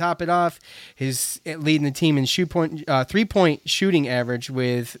yeah, to top it off, he's leading the team in 3-point shooting average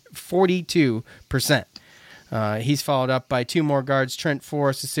with 42%. He's followed up by 2 more guards. Trent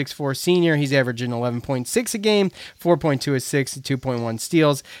Forrest, a 6'4 senior. He's averaging 11.6 a game, 4.2 assists, 2.1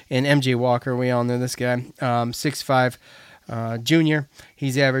 steals. And MJ Walker, we all know this guy, 6'5 junior.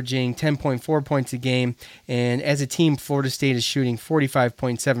 He's averaging 10.4 points a game. And as a team, Florida State is shooting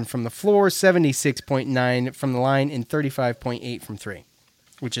 45.7 from the floor, 76.9 from the line, and 35.8 from 3,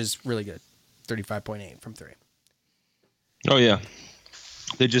 which is really good. 35.8 from 3. Oh, yeah.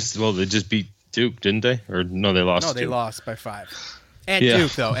 They just beat Duke, didn't they? Or no, they lost. No, they lost by 5.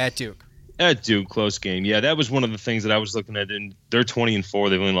 Duke, though. At Duke. At Duke, close game. Yeah, that was one of the things that I was looking at. And they're 20-4.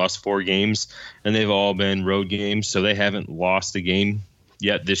 They've only lost 4 games, and they've all been road games. So they haven't lost a game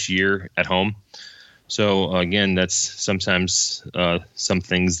yet this year at home. So again, that's sometimes some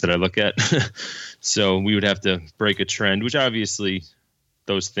things that I look at. So we would have to break a trend, which obviously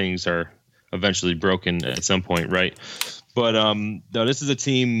those things are eventually broken at some point, right? But no, this is a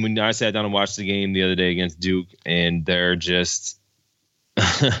team, when I sat down and watched the game the other day against Duke, and they're just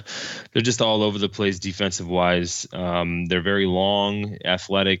all over the place defensive wise. They're very long,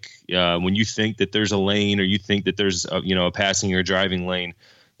 athletic. When you think that there's a lane, or you think that there's a passing or driving lane,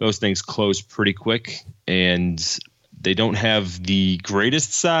 those things close pretty quick. And they don't have the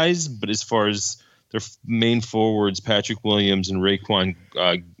greatest size, but as far as their main forwards, Patrick Williams and Raekwon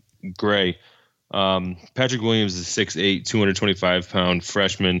Gray. Patrick Williams is a 6'8", 225-pound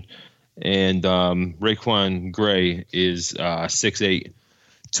freshman, and Raekwon Gray is 6'8",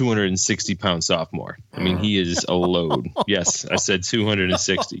 260-pound sophomore. I mean, he is a load. Yes, I said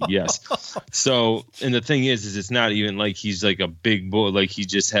 260. Yes. So, and the thing is it's not even like he's like a big boy. Like he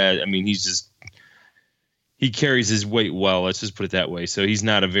carries his weight well. Let's just put it that way. So he's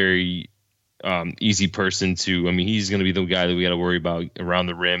not a very easy person to, I mean, he's going to be the guy that we got to worry about around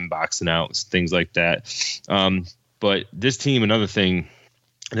the rim, boxing out, things like that. But this team, another thing,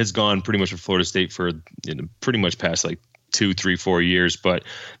 and it's gone pretty much for Florida State for pretty much past like 2, 3, 4 years, but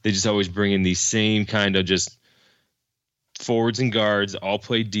they just always bring in these same kind of just forwards and guards, all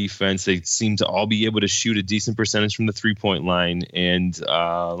play defense. They seem to all be able to shoot a decent percentage from the 3-point line. And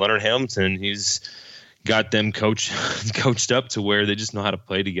Leonard Hamilton, he's got them coached up to where they just know how to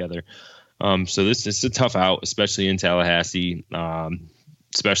play together. So this is a tough out, especially in Tallahassee,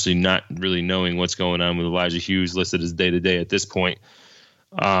 especially not really knowing what's going on with Elijah Hughes listed as day-to-day at this point.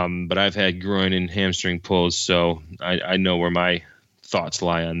 But I've had groin and hamstring pulls, so I know where my thoughts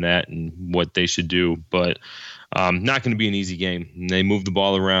lie on that and what they should do. But not going to be an easy game. They move the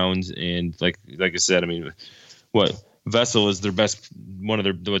ball around, and like I said, I mean, Vessel is their best,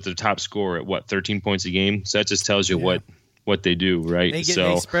 their top scorer at 13 points a game. So that just tells you what they do, right? They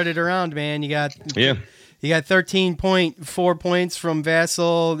spread it around, man. You got 13.4 points from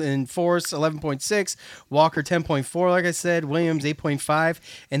Vassell and Force 11.6, Walker 10.4, like I said, Williams 8.5,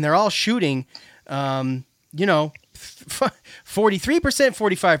 and they're all shooting, 43%,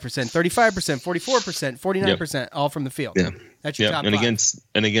 45%, 35%, 44%, 49%, all from the field. Yeah. That's your top and five.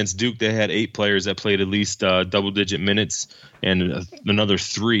 against Duke, they had 8 players that played at least double-digit minutes, and another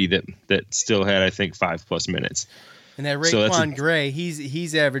 3 that still had, I think, 5+ minutes. And that Raekwon Gray,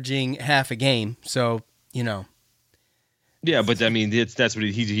 he's averaging half a game, so Yeah, but I mean, that's what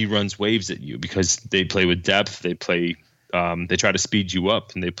he runs waves at you because they play with depth. They play, they try to speed you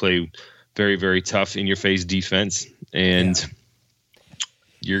up, and they play very, very tough in your face defense, and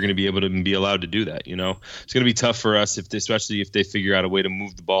you're going to be able to be allowed to do that. It's going to be tough for us especially if they figure out a way to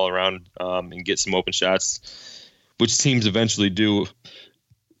move the ball around and get some open shots, which teams eventually do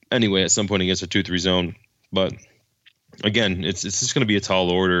anyway at some point against a 2-3 zone. But again, it's just going to be a tall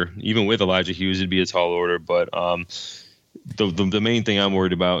order. Even with Elijah Hughes, it'd be a tall order. But the main thing I'm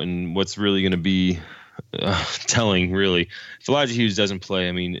worried about, and what's really going to be telling, really, if Elijah Hughes doesn't play,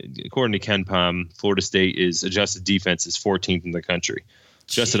 I mean, according to KenPom, Florida State is adjusted defense is 14th in the country.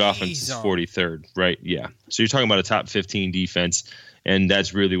 Adjusted offense is 43rd, right? Yeah. So you're talking about a top 15 defense, and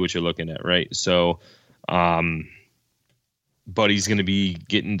that's really what you're looking at, right? So, but he's going to be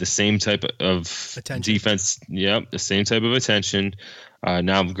getting the same type of defense. Yep, the same type of attention.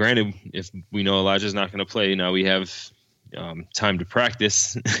 Now, granted, if we know Elijah's not going to play, now we have time to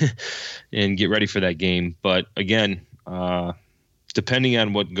practice and get ready for that game. But again, depending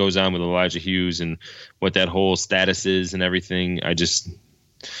on what goes on with Elijah Hughes and what that whole status is and everything,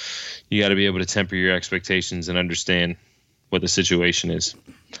 you got to be able to temper your expectations and understand what the situation is.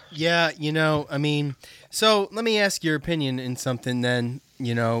 Yeah, I mean, so let me ask your opinion in something then.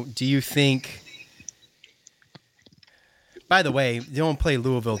 Do you think, by the way, they don't play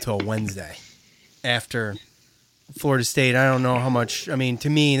Louisville till Wednesday after Florida State? I don't know how much, I mean, to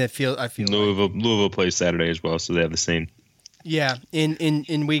me, I feel Louisville plays Saturday as well, so they have the same. Yeah,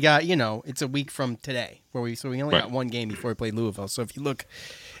 and we got, it's a week from today where we only got one game before we played Louisville. So if you look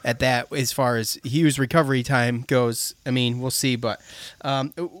at that as far as Hughes' recovery time goes, I mean, we'll see. But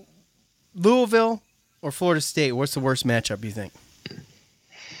Louisville or Florida State, what's the worst matchup, you think?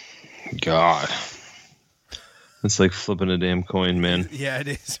 God. It's like flipping a damn coin, man. Yeah, it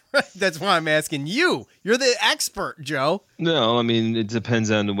is. That's why I'm asking you. You're the expert, Joe. No, I mean, it depends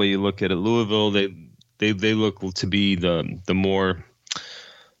on the way you look at it. Louisville, they look to be the more,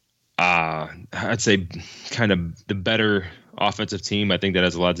 I'd say, kind of the better offensive team. I think that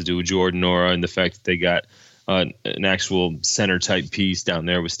has a lot to do with Jordan Nora and the fact that they got an actual center type piece down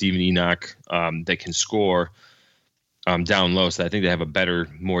there with Steven Enoch that can score down low. So I think they have a better,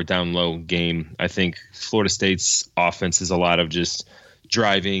 more down low game. I think Florida State's offense is a lot of just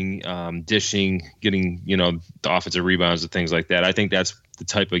driving, dishing, getting, the offensive rebounds and things like that. I think that's the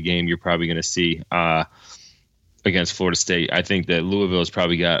type of game you're probably going to see against Florida State. I think that Louisville has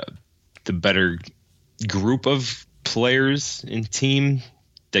probably got the better group of players in team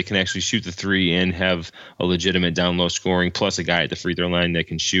that can actually shoot the three and have a legitimate down low scoring, plus a guy at the free throw line that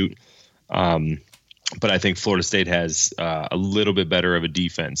can shoot. But I think Florida State has a little bit better of a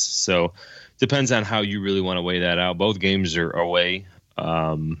defense. So depends on how you really want to weigh that out. Both games are away.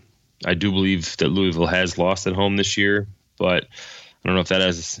 I do believe that Louisville has lost at home this year, but I don't know if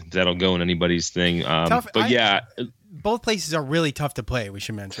that'll go in anybody's thing. Both places are really tough to play. We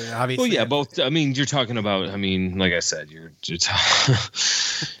should mention, obviously. Well, yeah, both. I mean, you're talking about. I mean, like I said,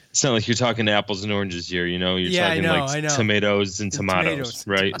 it's not like you're talking apples and oranges here. You're talking like tomatoes and tomatoes,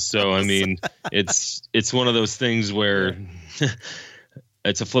 right? So I mean, it's one of those things where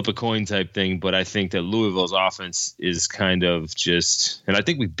it's a flip a coin type thing. But I think that Louisville's offense is kind of just, and I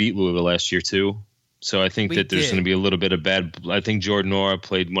think we beat Louisville last year too. So I think that there's going to be a little bit of bad. I think Jordan Nora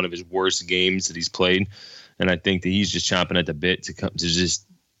played one of his worst games that he's played, and I think that he's just chomping at the bit to just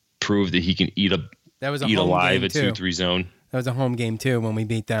prove that he can eat That was a eat home alive game, a too. 2-3 zone. That was a home game too when we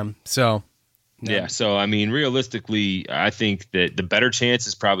beat them. So no. Yeah, so I mean, realistically, I think that the better chance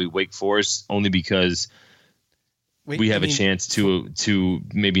is probably Wake Forest, only because we have a chance to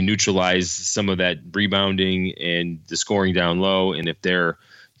maybe neutralize some of that rebounding and the scoring down low. And if they're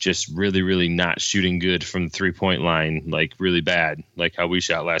just really, really not shooting good from the 3-point line, like really bad, like how we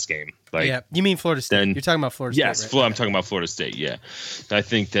shot last game. Like, yeah, you mean Florida State? You're talking about Florida State, yes, right? I'm talking about Florida State. Yeah, I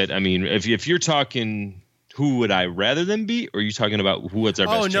think that. I mean, if you're talking, who would I rather them beat, or are you talking about what's our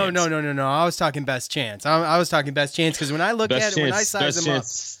best chance? Oh, no. I was talking best chance. I was talking best chance because when I look at it, when I size them up.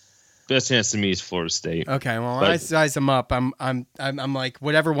 Best chance to me is Florida State. Okay, well, when I size them up, I'm like,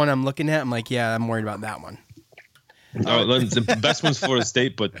 whatever one I'm looking at, I'm like, yeah, I'm worried about that one. The best one's Florida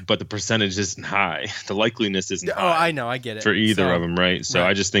State, but the percentage isn't high. The likeliness isn't high. Oh, I know, I get it. For either of them, right? So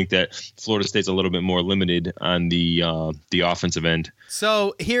I just think that Florida State's a little bit more limited on the offensive end.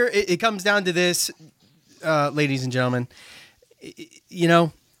 So here it comes down to this, ladies and gentlemen. You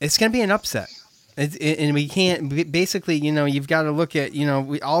know, it's going to be an upset. And we can't, basically, you know, you've got to look at, you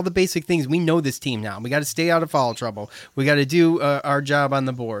know, all the basic things. We know this team now. We got to stay out of foul trouble. We got to do our job on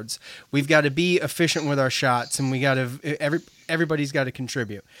the boards. We've got to be efficient with our shots, and we got to, everybody's got to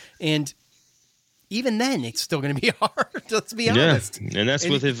contribute. And even then, it's still going to be hard. Let's be honest. And that's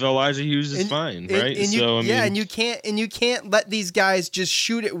if Elijah Hughes is fine, right? And you can't let these guys just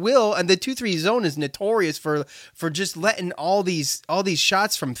shoot at will. And the 2-3 zone is notorious for just letting all these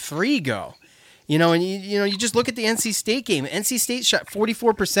shots from three go. You know, and you just look at the NC State game. NC State shot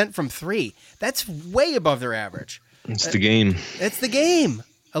 44% from three. That's way above their average. It's the game. It's the game.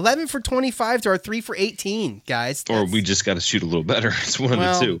 11 for 25 to our 3 for 18, guys. Or we just got to shoot a little better. It's one of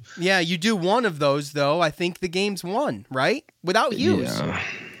the two. Yeah, you do one of those, though. I think the game's won, right? Without Hughes. Yeah.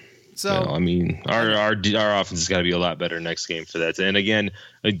 So I mean, our offense has got to be a lot better next game for that. And again,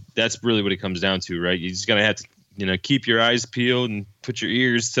 that's really what it comes down to, right? You're just gonna have to, you know, keep your eyes peeled and put your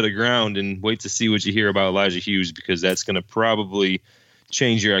ears to the ground and wait to see what you hear about Elijah Hughes, because that's going to probably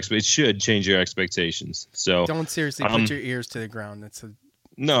change your it should change your expectations. So don't seriously put your ears to the ground. That's a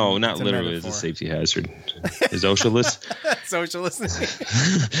no, not literally. It's a safety hazard. Is socialist? Socialist.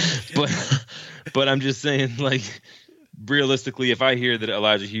 but I'm just saying, like, realistically, if I hear that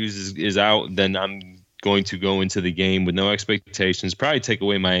Elijah Hughes is out, then I'm going to go into the game with no expectations, probably take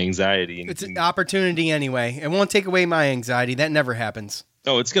away my anxiety. It's an opportunity anyway. It won't take away my anxiety. That never happens.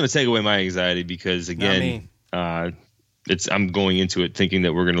 Oh, it's going to take away my anxiety because, again, I'm going into it thinking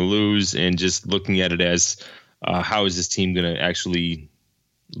that we're going to lose and just looking at it as how is this team going to actually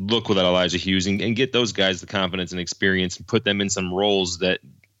look without Elijah Hughes and get those guys the confidence and experience and put them in some roles that,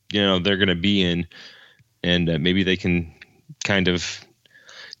 you know, they're going to be in, and maybe they can kind of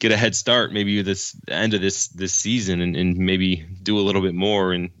get a head start maybe this end of this season and maybe do a little bit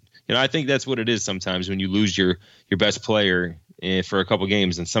more. And, you know, I think that's what it is sometimes when you lose your best player for a couple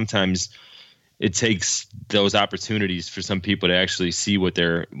games, and sometimes it takes those opportunities for some people to actually see what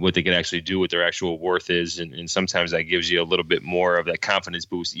they could actually do, what their actual worth is. And sometimes that gives you a little bit more of that confidence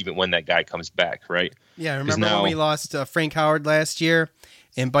boost, even when that guy comes back. Right. Yeah. Remember when we lost Frank Howard last year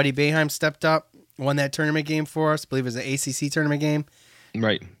and Buddy Boeheim stepped up, won that tournament game for us. I believe it was an ACC tournament game.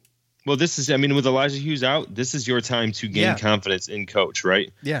 Right. Well, with Elijah Hughes out, this is your time to gain confidence in coach,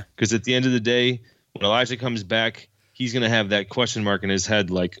 right? Yeah. Because at the end of the day, when Elijah comes back, he's going to have that question mark in his head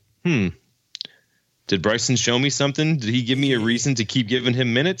like, did Bryson show me something? Did he give me a reason to keep giving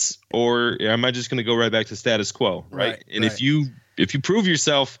him minutes? Or am I just going to go right back to status quo, right? And if you prove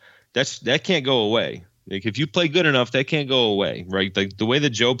yourself, that can't go away. Like, if you play good enough, that can't go away, right? Like the way that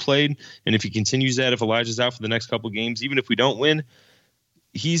Joe played, and if he continues that, if Elijah's out for the next couple games, even if we don't win,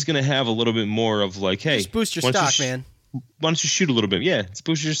 he's going to have a little bit more of like, hey, just boost your stock, man. Why don't you shoot a little bit? Yeah, it's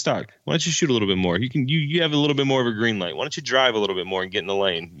boost your stock. Why don't you shoot a little bit more? You have a little bit more of a green light. Why don't you drive a little bit more and get in the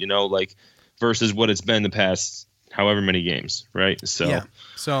lane? You know, like versus what it's been the past however many games, right? So yeah.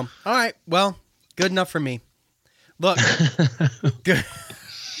 So all right, well, good enough for me. Look, good.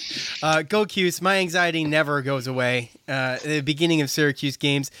 Go Cuse. My anxiety never goes away. At the beginning of Syracuse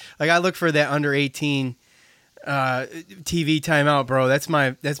games, like I look for that under 18 TV timeout, bro. That's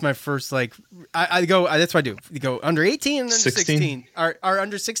my first, like, I go, that's what I do. You go under 18 and under 16. Or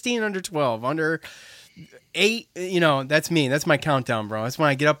under 16 and under 12. Under 8, you know, that's me. That's my countdown, bro. That's when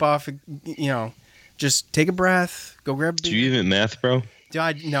I get up off, you know, just take a breath, go grab a beer. Do you even math, bro?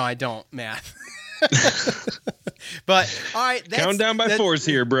 No, I don't math. But all right, count down by fours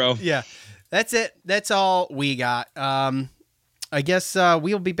here, bro. Yeah, that's it. That's all we got. I guess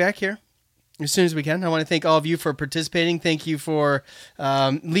we'll be back here as soon as we can. I want to thank all of you for participating. Thank you for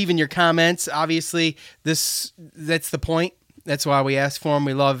leaving your comments. Obviously, that's the point. That's why we ask for them.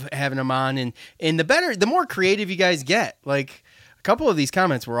 We love having them on. And the more creative you guys get. Like, a couple of these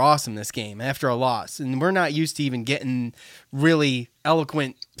comments were awesome this game after a loss. And we're not used to even getting really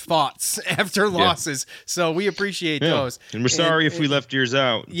eloquent thoughts after losses. So we appreciate those. And we're sorry if we left yours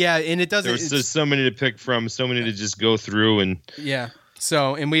out. Yeah, and it doesn't. There's so many to pick from, so many to just go through. And yeah.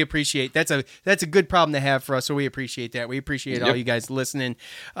 So, and we appreciate that's a good problem to have for us. So we appreciate that. We appreciate all you guys listening.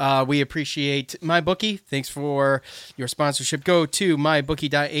 We appreciate MyBookie. Thanks for your sponsorship. Go to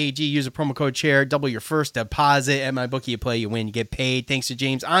mybookie.ag. Use a promo code chair. Double your first deposit at MyBookie. You play, you win, you get paid. Thanks to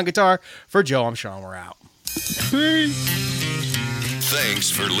James on guitar. For Joe, I'm Sean. We're out.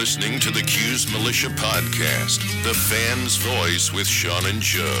 Thanks for listening to the Q's Militia Podcast, the fan's voice with Sean and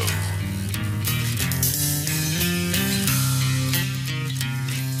Joe.